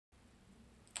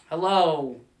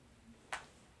Hello,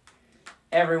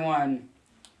 everyone.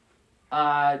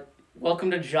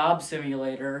 Welcome to Job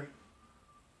Simulator,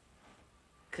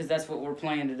 because that's what we're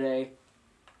playing today.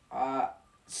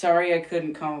 Sorry I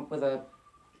couldn't come up with a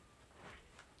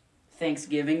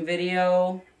Thanksgiving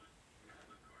video.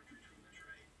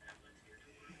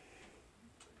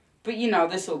 But you know,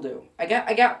 this'll do. I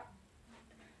got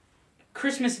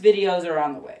Christmas videos are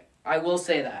on the way. I will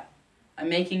say that. I'm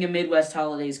making a Midwest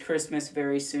Holidays Christmas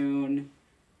very soon,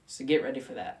 so get ready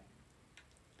for that.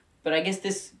 But I guess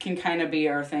this can kind of be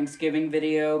our Thanksgiving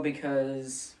video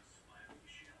because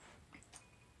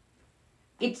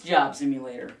it's Job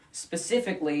Simulator.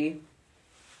 Specifically,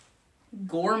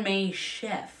 Gourmet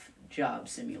Chef Job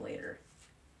Simulator.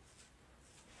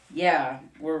 Yeah,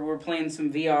 we're playing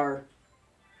some VR.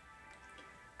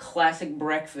 Classic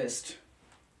breakfast.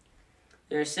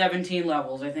 There are 17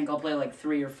 levels. I think I'll play like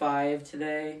 3 or 5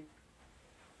 today.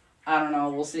 I don't know.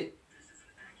 We'll see.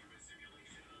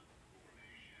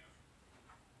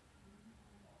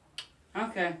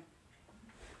 Okay.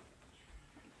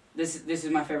 This is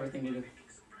my favorite thing to do.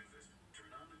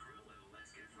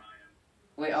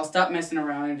 Wait, I'll stop messing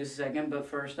around in just a second, but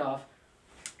first off.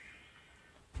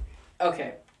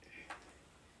 Okay.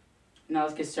 Now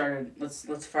let's get started.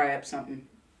 Let's fry up something.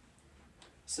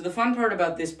 So the fun part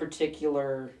about this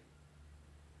particular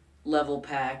level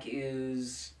pack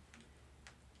is,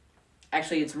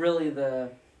 actually it's really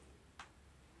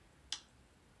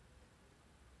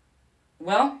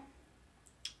well,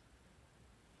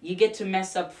 you get to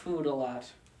mess up food a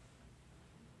lot.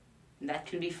 And that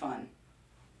can be fun.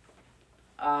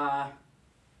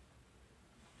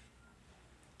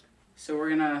 So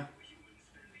we're gonna...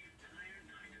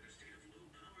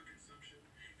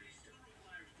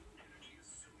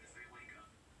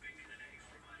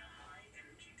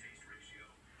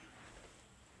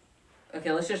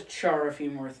 Okay, let's just char a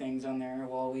few more things on there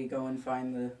while we go and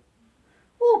find the...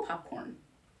 Ooh, popcorn.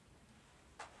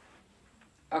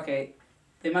 Okay,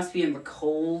 they must be in the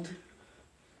cold.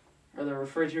 Or the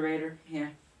refrigerator, yeah.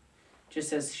 Just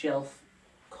says shelf.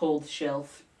 Cold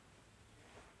shelf.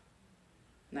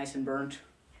 Nice and burnt.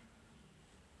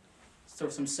 Let's throw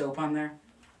some soap on there.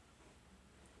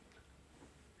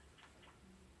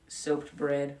 Soaked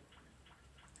bread.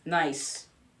 Nice.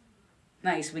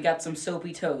 Nice, we got some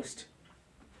soapy toast.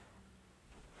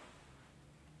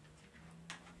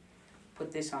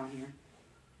 Put this on here.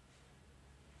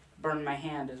 Burn my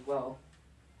hand as well.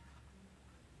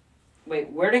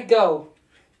 Wait, where'd it go?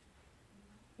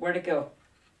 Where'd it go?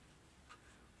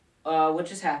 What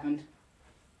just happened?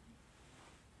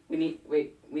 We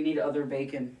need other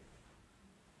bacon.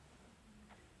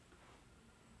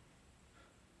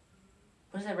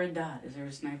 What is that red dot? Is there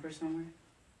a sniper somewhere?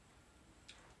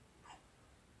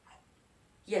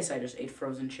 Yes, I just ate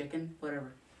frozen chicken.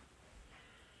 Whatever.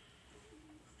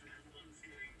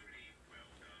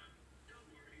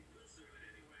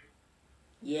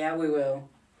 Yeah, we will.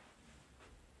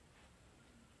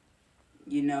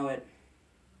 You know it.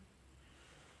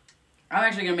 I'm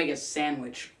actually going to make a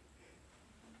sandwich.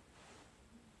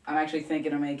 I'm actually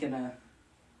thinking of making a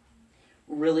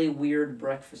really weird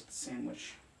breakfast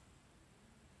sandwich.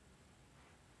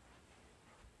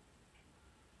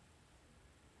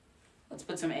 Let's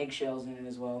put some eggshells in it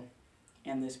as well.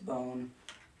 And this bone.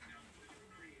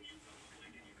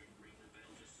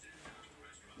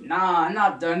 Nah, I'm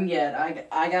not done yet.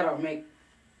 I gotta make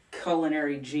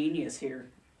culinary genius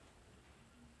here.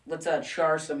 Let's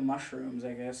char some mushrooms,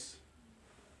 I guess.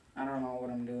 I don't know what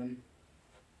I'm doing.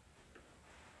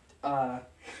 No,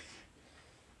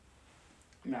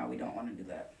 we don't want to do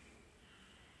that.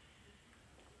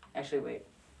 Actually, wait.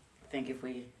 I think if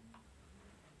we...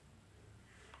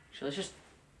 Actually, let's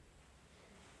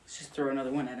just throw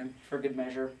another one at him for good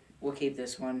measure. We'll keep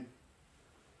this one.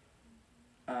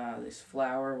 This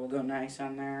flour will go nice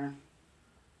on there.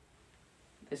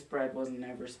 This bread wasn't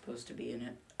never supposed to be in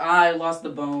it. Ah, I lost the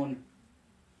bone.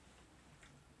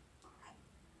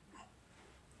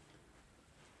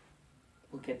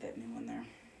 We'll get that new one there.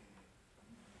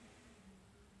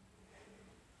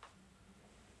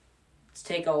 Let's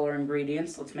take all our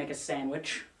ingredients. Let's make a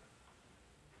sandwich.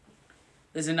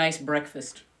 This is a nice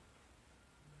breakfast.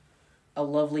 A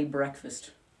lovely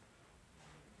breakfast.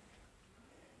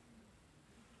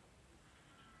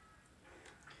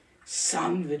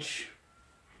 Sandwich.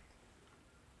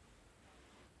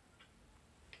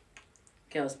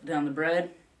 Okay, let's put down the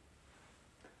bread.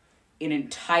 An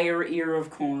entire ear of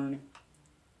corn.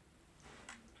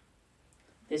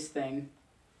 This thing.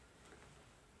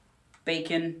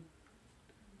 Bacon.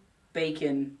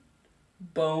 Bacon.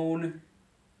 Bone.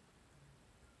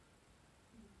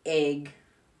 Egg.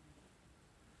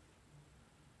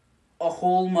 a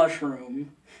whole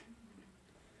mushroom,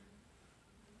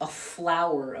 a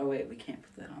flower. Oh wait, we can't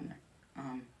put that on there.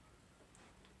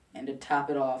 And to top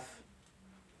it off,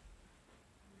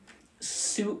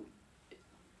 soap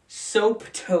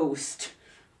toast.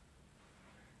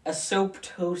 A soap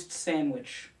toast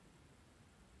sandwich.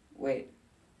 Wait,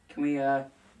 can we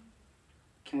add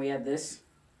this?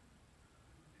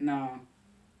 No.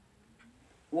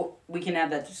 Well, we can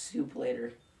add that to soup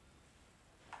later.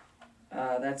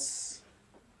 That's...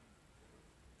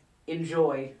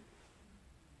 Enjoy.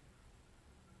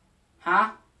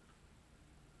 Huh?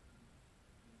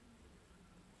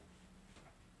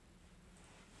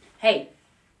 Hey,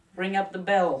 ring up the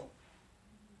bell.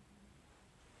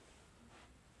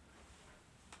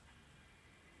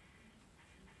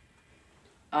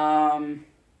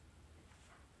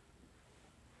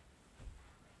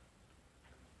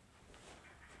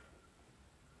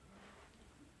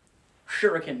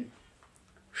 Shuriken.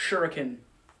 Shuriken.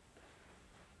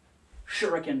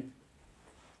 Shuriken.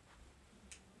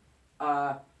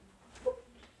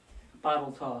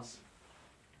 Bottle toss.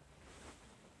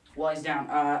 Lies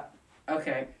down.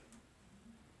 Okay.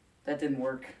 That didn't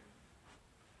work.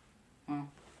 Well,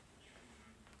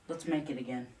 let's make it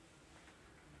again.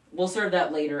 We'll serve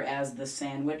that later as the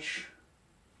sandwich,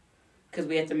 because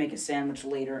we have to make a sandwich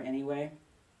later anyway.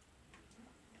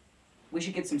 We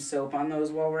should get some soap on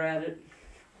those while we're at it.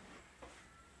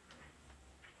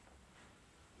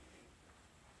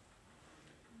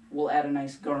 We'll add a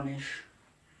nice garnish.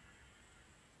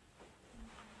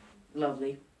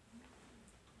 Lovely.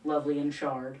 Lovely and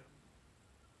charred.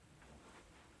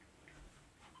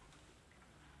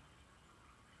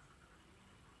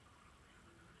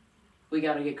 We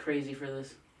gotta get crazy for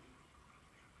this.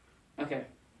 Okay.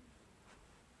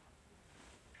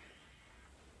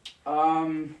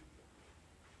 Have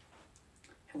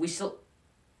we still...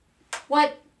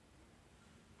 What?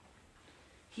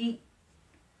 He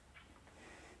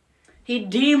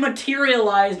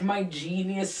dematerialized my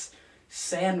genius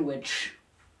sandwich.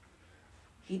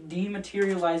 He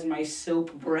dematerialized my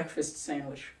soap breakfast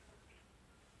sandwich.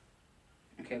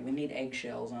 Okay, we need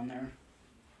eggshells on there.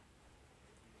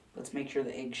 Let's make sure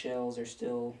the eggshells are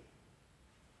still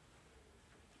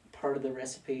part of the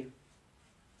recipe.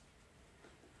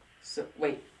 So,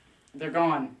 wait, they're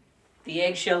gone. The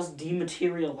eggshells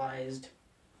dematerialized.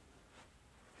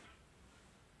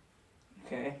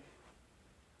 Okay.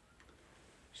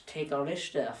 Just take all this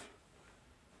stuff.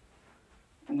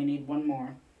 And we need one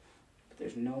more. But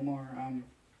there's no more,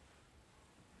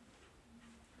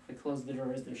 if I close the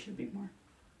drawers, there should be more.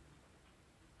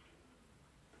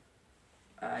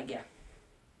 Yeah.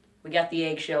 We got the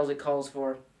eggshells it calls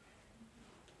for.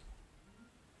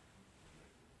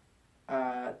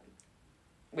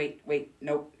 Wait,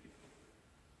 nope.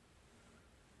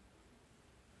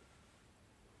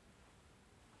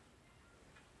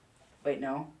 Wait,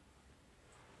 no.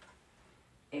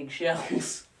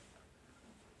 Eggshells.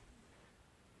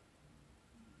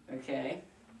 Okay.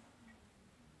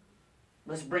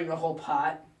 Let's bring the whole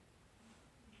pot.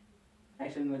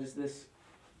 Actually, what is this?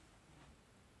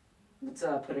 Let's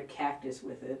put a cactus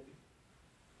with it.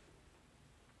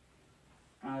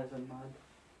 There's a mud.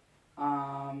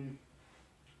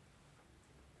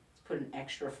 Let's put an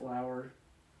extra flower.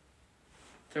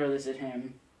 Throw this at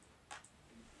him.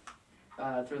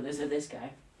 Throw this at this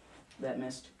guy. That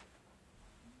missed.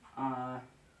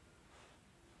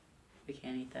 We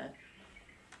can't eat that.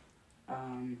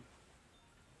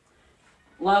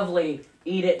 Lovely.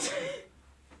 Eat it.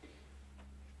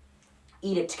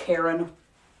 Eat it, Karen.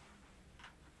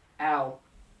 Ow.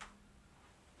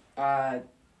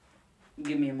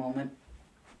 Give me a moment.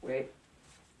 Wait.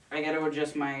 I gotta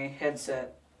adjust my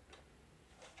headset.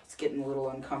 It's getting a little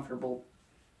uncomfortable.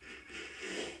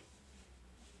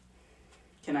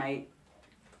 Can I...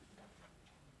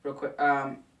 Real quick,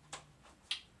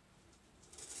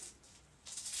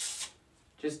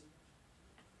 just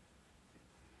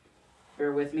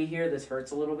bear with me here. This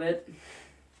hurts a little bit.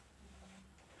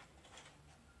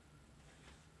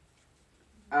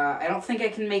 I don't think I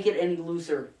can make it any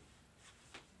looser.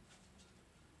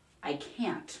 I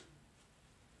can't.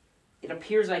 It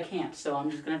appears I can't, so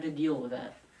I'm just going to have to deal with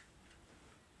that.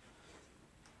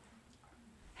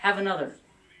 Have another.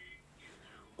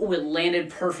 Oh, it landed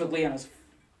perfectly on his...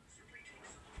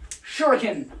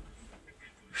 Shuriken!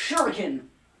 Shuriken!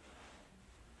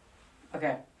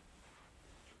 Okay.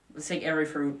 Let's take every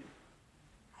fruit.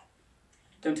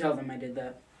 Don't tell them I did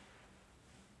that.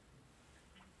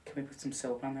 Can we put some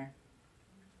soap on there?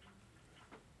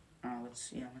 Let's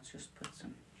just put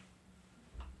some...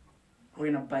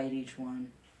 We're gonna bite each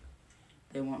one.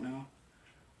 They won't know.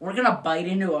 We're gonna bite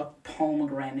into a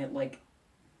pomegranate like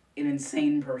an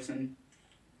insane person.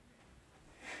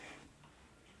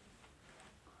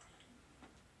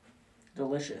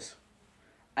 Delicious.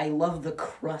 I love the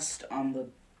crust on the...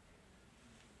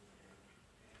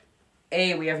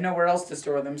 We have nowhere else to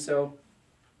store them, so...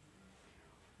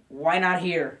 why not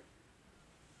here?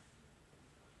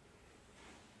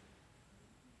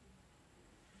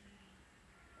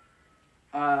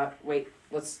 Wait.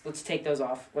 Let's take those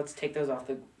off. Let's take those off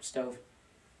the stove.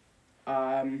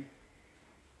 That's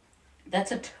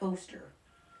a toaster.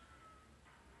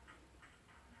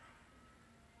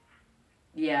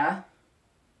 Yeah.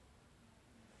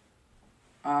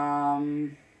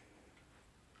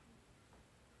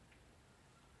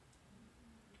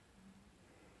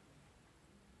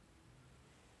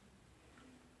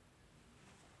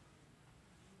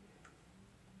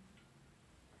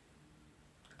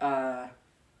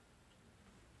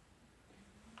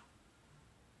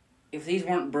 If these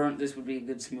weren't burnt, this would be a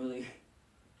good smoothie.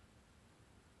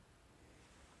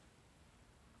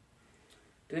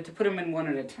 Do we have to put them in one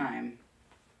at a time?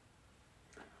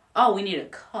 Oh, we need a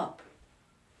cup.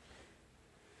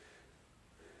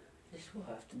 This we'll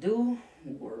have to do.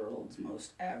 World's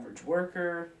most average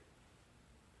worker.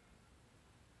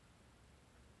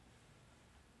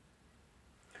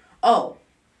 Oh.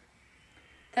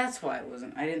 That's why it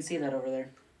wasn't. I didn't see that over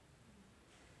there.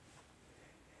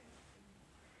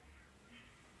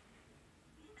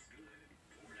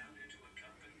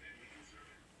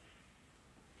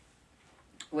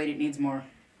 Wait, it needs more.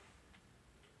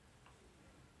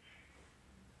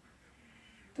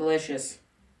 Delicious.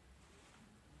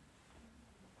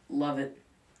 Love it.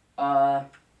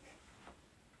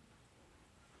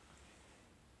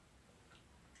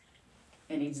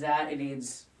 It needs that. It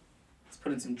needs... let's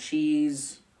put in some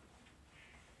cheese.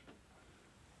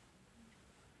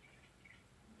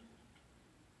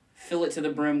 Fill it to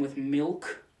the brim with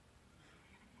milk.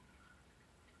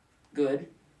 Good.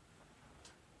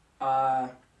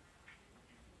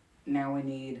 Now we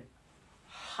need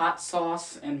hot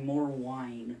sauce and more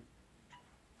wine.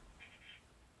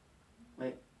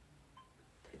 Wait.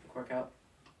 Take the cork out.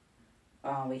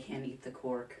 Oh, we can't eat the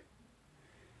cork.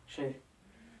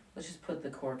 Let's just put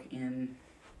the cork in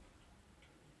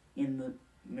the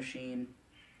machine.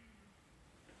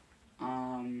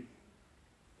 And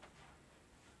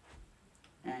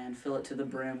fill it to the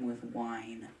brim with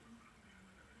wine.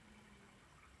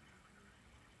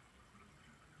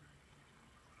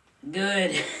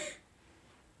 Good.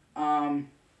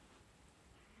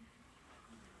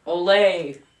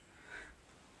 Olay.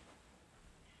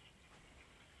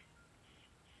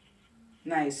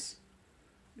 Nice.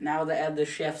 Now to add the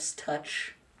chef's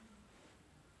touch.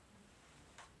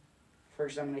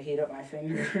 First I'm gonna heat up my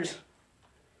fingers.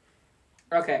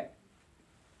 Okay.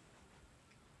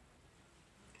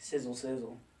 Sizzle,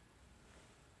 sizzle.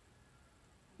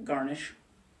 Garnish.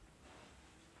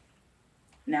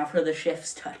 Now for the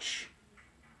chef's touch.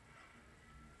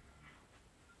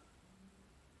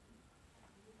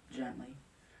 Gently.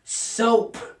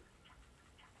 Soap!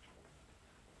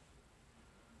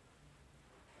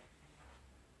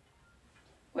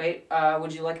 Wait,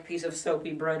 would you like a piece of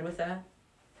soapy bread with that?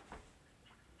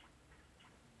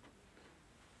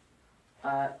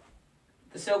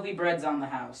 The soapy bread's on the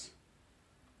house.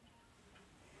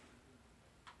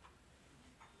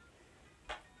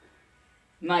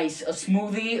 Nice, a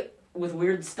smoothie with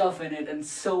weird stuff in it and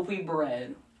soapy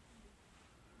bread.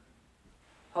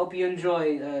 Hope you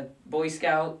enjoy, Boy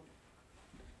Scout.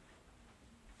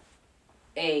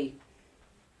 How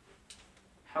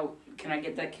can I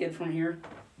get that kid from here?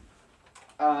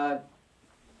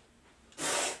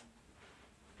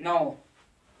 No.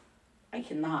 I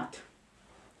cannot.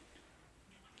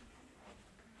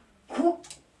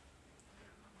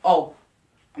 Oh,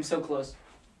 I'm so close.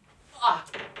 Ah.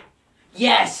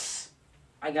 Yes!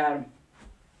 I got him.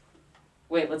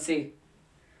 Wait, let's see.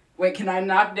 Wait, can I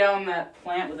knock down that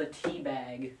plant with a tea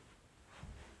bag?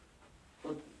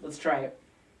 Let's try it.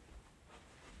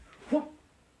 I'm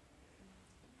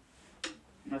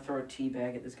gonna throw a tea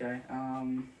bag at this guy.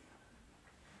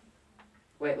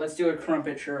 Wait, let's do a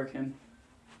crumpet shuriken.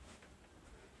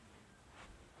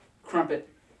 Crumpet.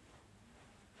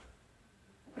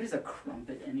 What is a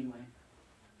crumpet anyway?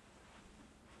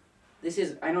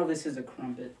 I know this is a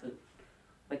crumpet, but,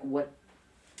 like, what?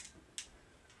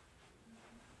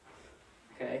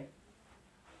 Okay.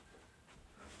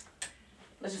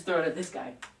 Let's just throw it at this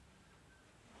guy.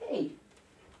 Hey.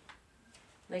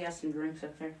 They got some drinks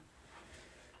up there.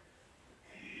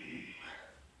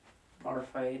 Bar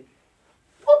fight.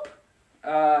 Whoop!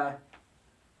 Do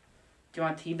you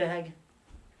want a tea bag?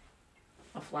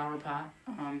 A flower pot.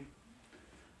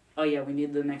 Oh yeah, we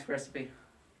need the next recipe.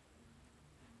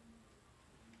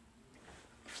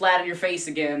 Flat in your face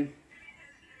again.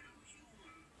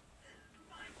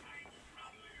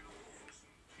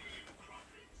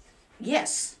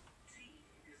 Yes.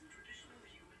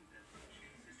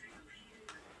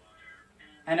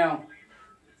 I know.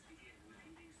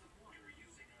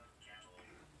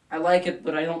 I like it,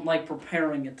 but I don't like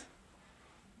preparing it.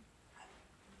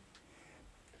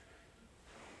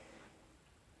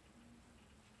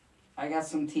 I got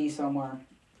some tea somewhere.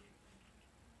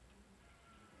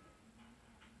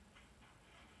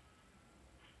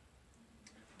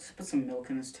 Just put some milk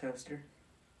in this toaster.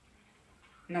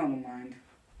 No, don't mind.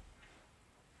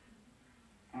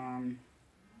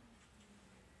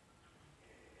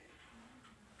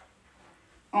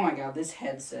 Oh my god, this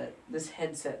headset. This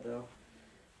headset, though.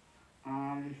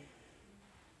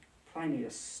 Probably need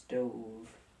a stove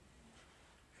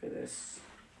for this.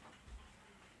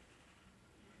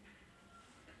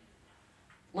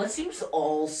 Let's use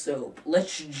all soap.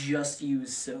 Let's just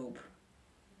use soap.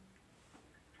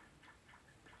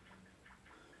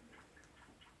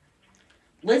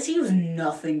 Let's use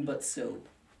nothing but soap.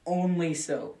 Only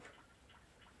soap.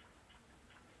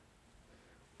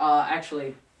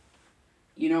 Actually,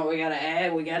 you know what we gotta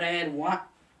add? We gotta add what?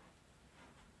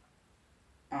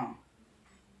 Oh.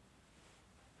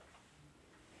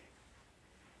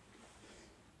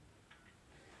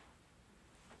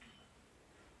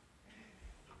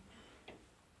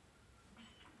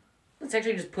 Let's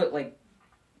actually just put, like,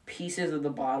 pieces of the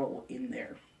bottle in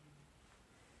there.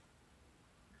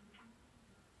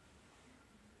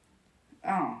 Oh,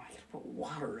 I gotta put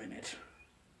water in it.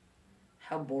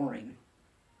 How boring.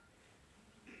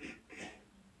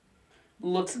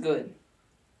 Looks good.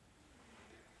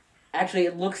 Actually,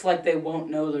 it looks like they won't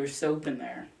know there's soap in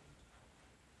there.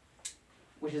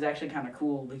 Which is actually kind of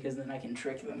cool, because then I can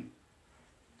trick them.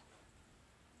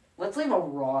 Let's leave a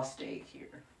raw steak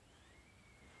here.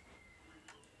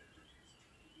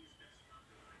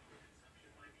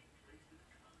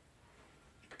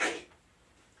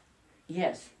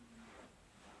 Yes.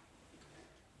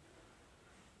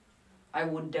 I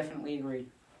would definitely agree.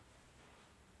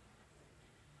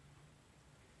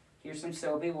 Here's some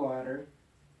soapy water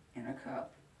in a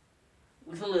cup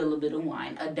with a little bit of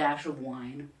wine, a dash of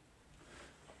wine,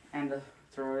 and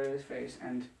throw it in his face.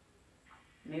 And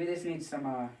maybe this needs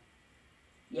some,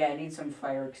 yeah, it needs some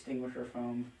fire extinguisher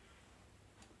foam.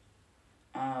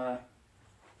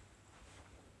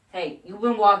 Hey, you've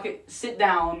been walking, sit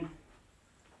down.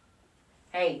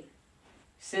 Hey,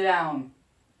 sit down.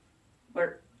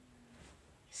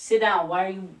 Sit down. Why are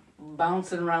you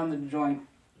bouncing around the joint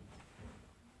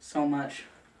so much?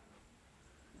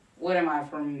 What am I,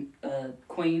 from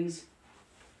Queens?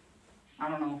 I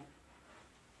don't know.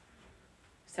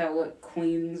 Is that what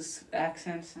Queens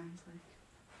accent sounds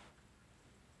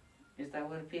like? Is that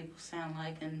what people sound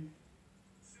like in...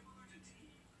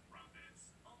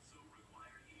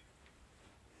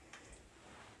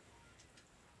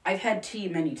 I've had tea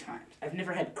many times. I've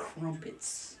never had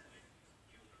crumpets.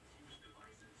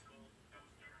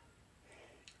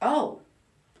 Oh.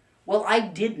 Well, I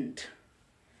didn't.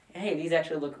 Hey, these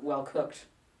actually look well cooked.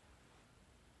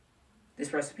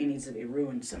 This recipe needs to be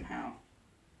ruined somehow.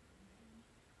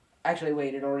 Actually,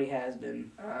 wait, it already has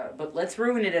been. But let's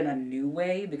ruin it in a new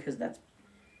way, because that's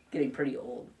getting pretty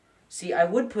old. See, I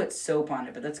would put soap on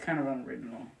it, but that's kind of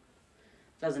unoriginal.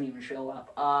 Doesn't even show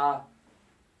up.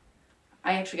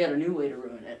 I actually got a new way to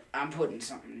ruin it. I'm putting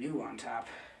something new on top.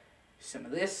 Some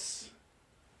of this.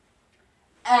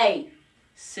 Hey!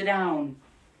 Sit down.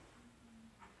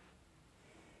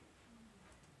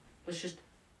 Let's just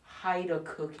hide a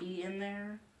cookie in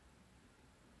there.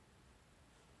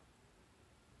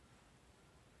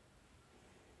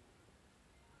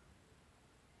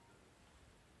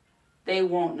 They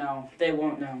won't know. They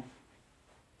won't know.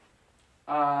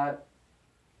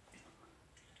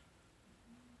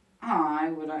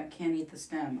 I can't eat the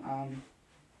stem.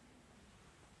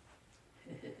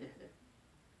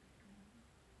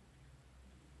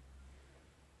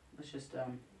 Let's just,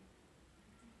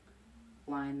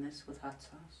 line this with hot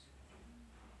sauce.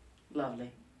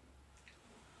 Lovely.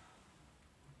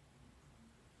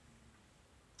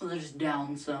 Let's just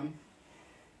down some.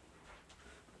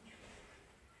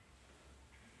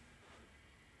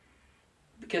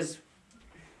 Because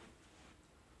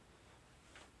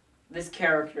this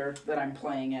character that I'm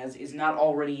playing as is not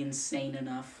already insane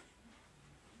enough.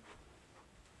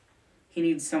 He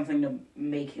needs something to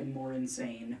make him more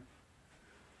insane.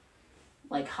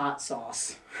 Like hot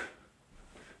sauce.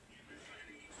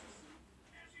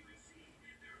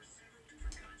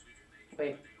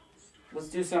 Wait. Let's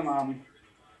do some,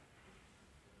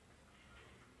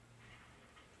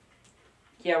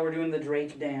 yeah, we're doing the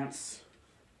Drake dance.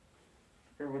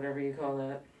 Or whatever you call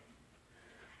that.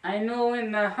 I know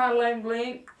in the hotline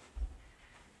blink.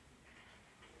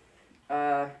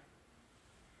 Let's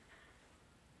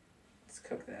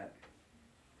cook that.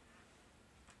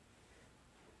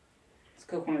 Let's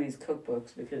cook one of these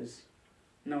cookbooks because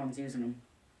no one's using them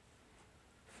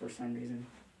for some reason.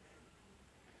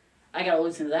 I gotta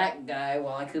listen to that guy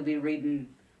while I could be reading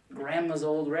Grandma's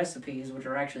old recipes, which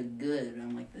are actually good.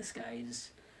 I'm like, this guy is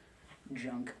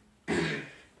junk.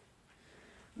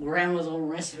 Grandma's old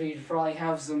recipes probably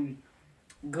have some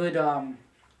good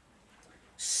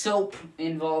soap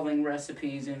involving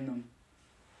recipes in them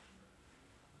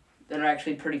that are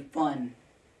actually pretty fun.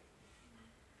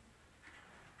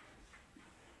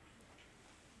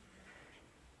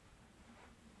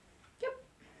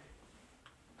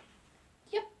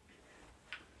 Yep.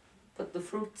 Put the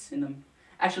fruits in them.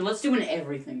 Actually, let's do an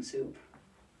everything soup.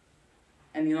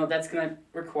 And you know, that's going to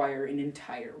require an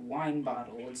entire wine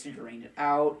bottle. Let's drain it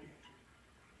out.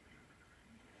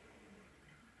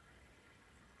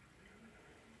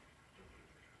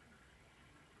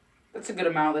 That's a good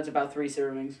amount. That's about 3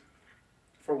 servings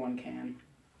for 1 can.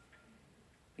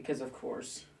 Because, of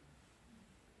course,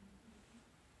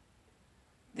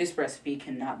 this recipe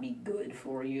cannot be good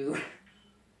for you.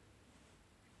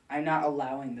 I'm not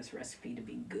allowing this recipe to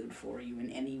be good for you in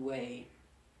any way.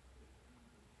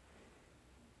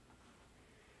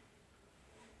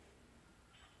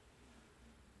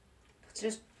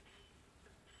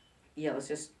 Let's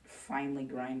just finely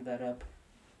grind that up.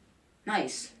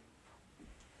 Nice.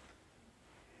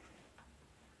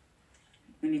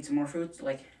 We need some more fruits,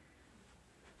 like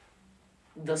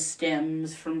the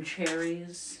stems from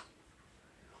cherries.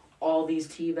 All these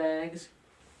tea bags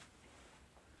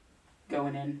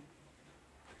going in.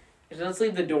 Let's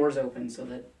leave the doors open so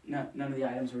that none of the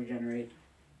items regenerate.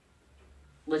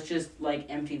 Let's just, like,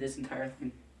 empty this entire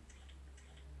thing.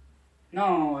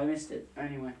 No, I missed it.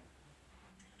 Anyway.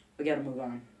 We gotta move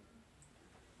on.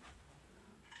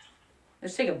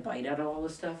 Let's take a bite out of all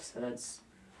this stuff, so that's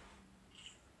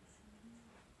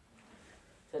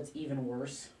even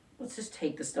worse. Let's just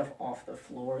take the stuff off the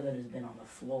floor that has been on the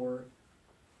floor.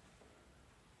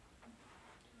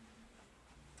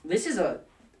 This is the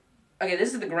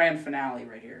grand finale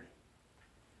right here.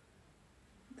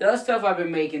 The other stuff I've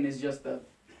been making is just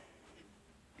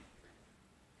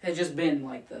has just been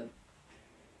like the...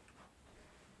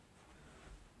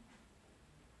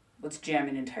 Let's jam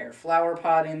an entire flower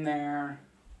pot in there.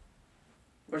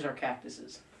 Where's our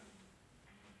cactuses?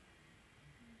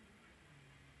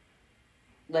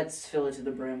 Let's fill it to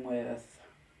the brim with...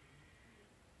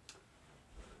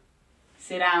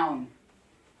 Sit down.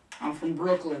 I'm from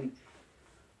Brooklyn.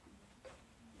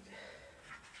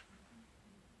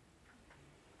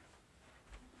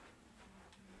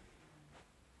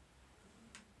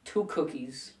 Two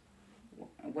cookies.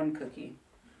 1 cookie.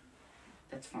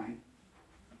 That's fine.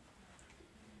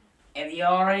 And you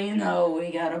already know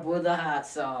we gotta put the hot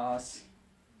sauce.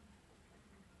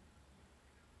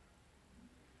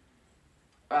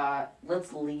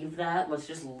 Let's leave that. Let's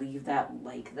just leave that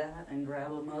like that and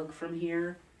grab a mug from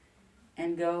here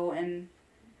and go and...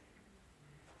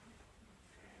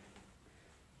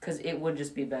 Because it would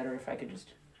just be better if I could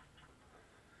just...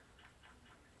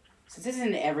 Since this is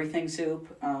an everything soup,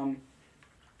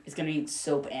 it's going to need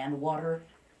soap and water.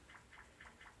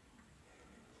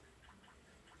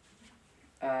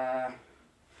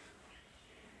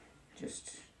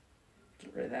 Just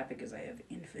get rid of that because I have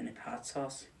infinite hot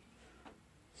sauce.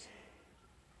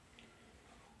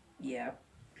 Yeah.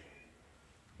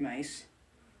 Nice.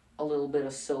 A little bit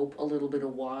of soap, a little bit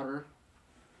of water.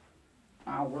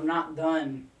 We're not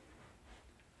done.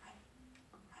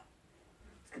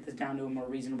 Let's get this down to a more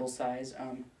reasonable size.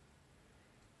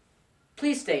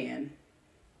 Please stay in.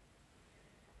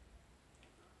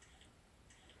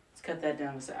 Let's cut that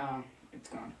down to it's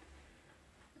gone.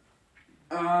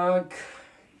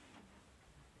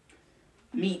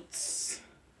 Meats.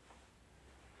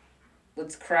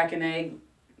 Let's crack an egg.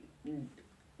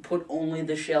 Put only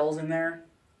the shells in there.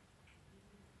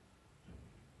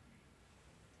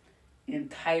 An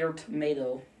entire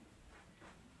tomato.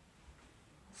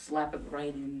 Slap it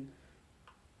right in.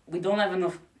 We don't have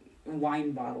enough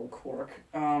wine bottle cork.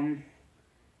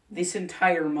 This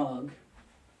entire mug.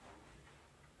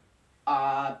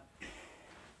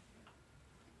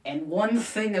 And 1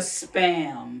 thing of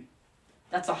Spam.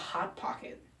 That's a Hot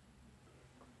Pocket.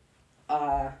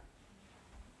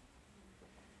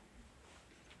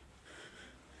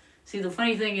 See, the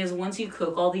funny thing is, once you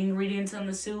cook all the ingredients in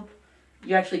the soup,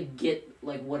 you actually get,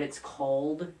 like, what it's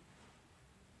called.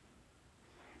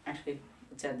 Actually,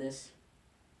 let's add this.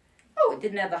 Oh, it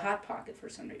didn't have the Hot Pocket for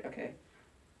some reason. Okay.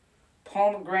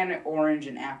 Pomegranate, orange,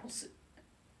 and apple.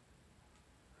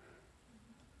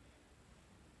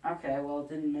 Okay, well, it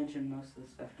didn't mention most of the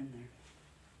stuff in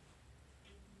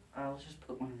there. I'll just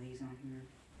put one of these on here.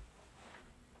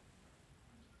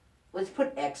 Let's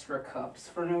put extra cups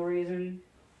for no reason.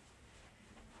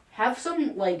 Have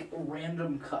some, like,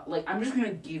 random cup. Like, I'm just going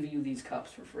to give you these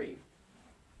cups for free.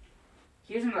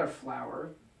 Here's another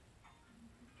flower.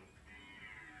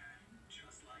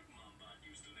 Just like Mom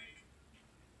used to make.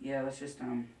 Yeah, let's just,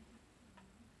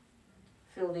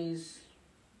 fill these.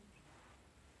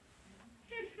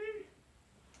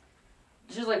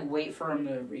 Just, like, wait for them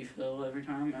to refill every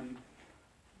time.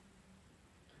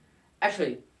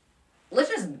 Actually, let's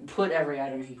just put every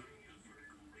item here.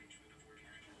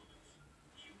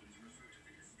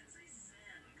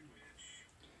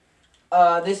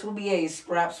 This will be a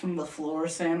scraps from the floor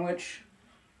sandwich.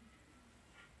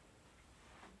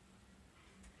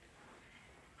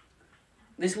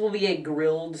 This will be a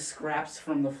grilled scraps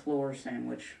from the floor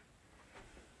sandwich.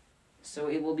 So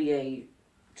it will be a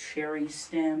cherry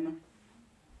stem,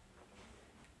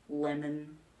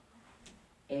 lemon,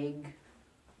 egg,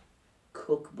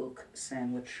 cookbook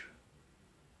sandwich.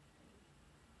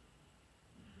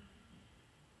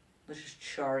 Let's just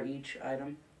char each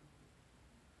item.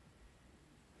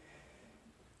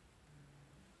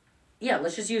 Yeah,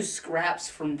 let's just use scraps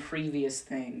from previous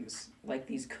things, like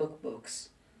these cookbooks,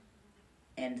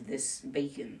 and this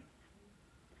bacon,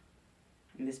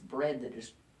 and this bread that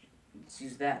just, let's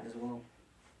use that as well.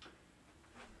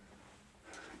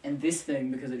 And this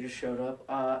thing, because it just showed up,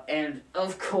 and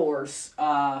of course,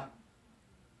 okay.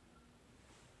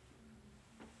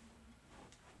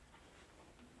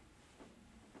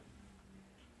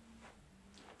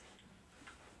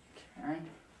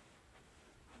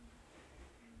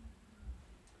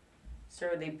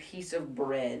 Start with a piece of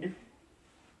bread.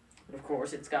 But of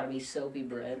course, it's got to be soapy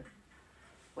bread.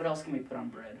 What else can we put on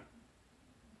bread?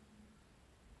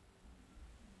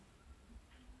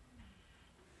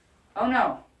 Oh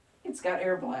no, it's got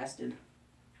air blasted.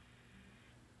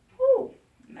 Ooh,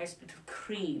 nice bit of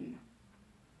cream.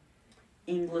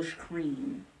 English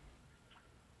cream.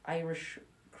 Irish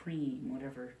cream,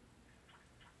 whatever.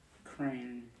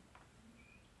 Cream.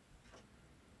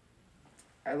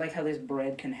 I like how this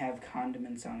bread can have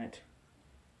condiments on it.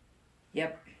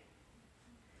 Yep.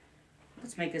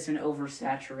 Let's make this an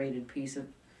oversaturated piece of...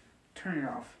 Turn it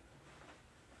off.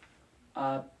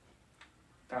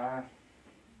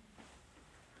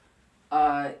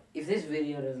 If this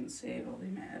video doesn't save, I'll be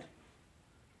mad.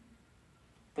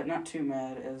 But not too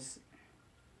mad, as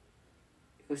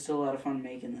it was still a lot of fun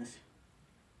making this.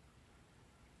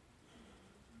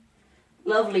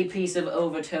 Lovely piece of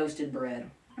over-toasted bread.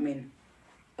 I mean,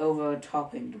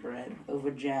 over-toppinged bread.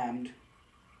 Over-jammed.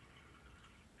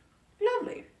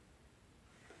 Lovely.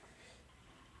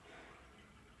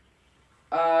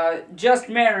 Just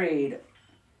married.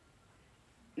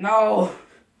 No.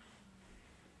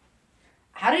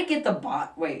 How did it get the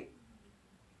wait.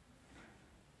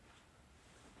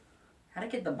 How did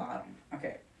it get the bottom?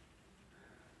 Okay.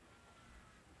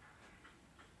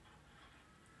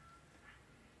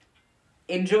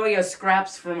 Enjoy your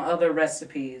scraps from other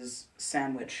recipes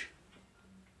sandwich.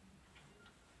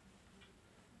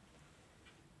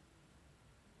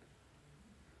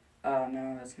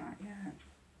 No, that's not yet.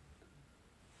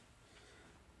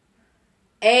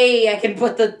 Hey, I can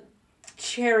put the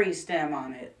cherry stem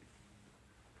on it.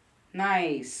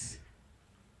 Nice.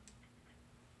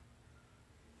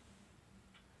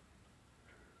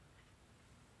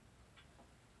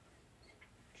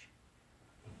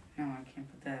 No, I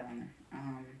can't put that on there.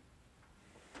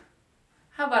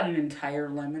 How about an entire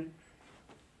lemon?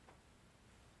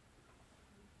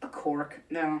 A cork?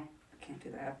 No, I can't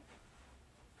do that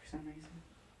for some reason.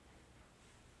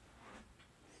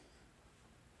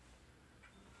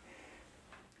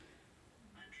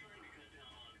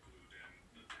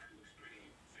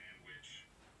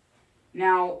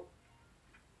 Now,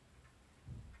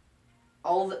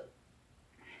 now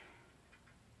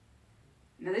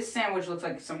this sandwich looks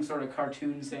like some sort of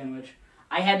cartoon sandwich.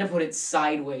 I had to put it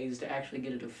sideways to actually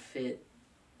get it to fit.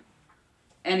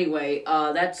 Anyway,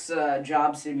 that's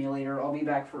Job Simulator. I'll be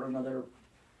back for another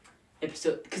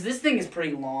episode, because this thing is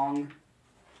pretty long.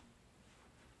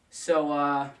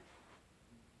 So,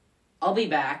 I'll be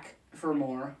back for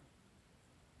more.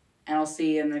 And I'll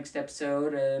see you in the next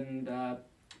episode, and,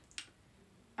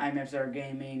 I'm FZR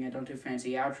Gaming. I don't do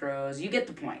fancy outros. You get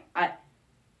the point. Bye.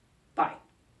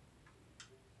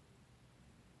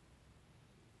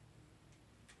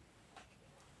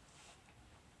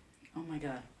 my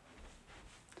god.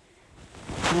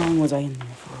 How long was I in there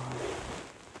for?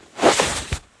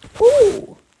 Ooh!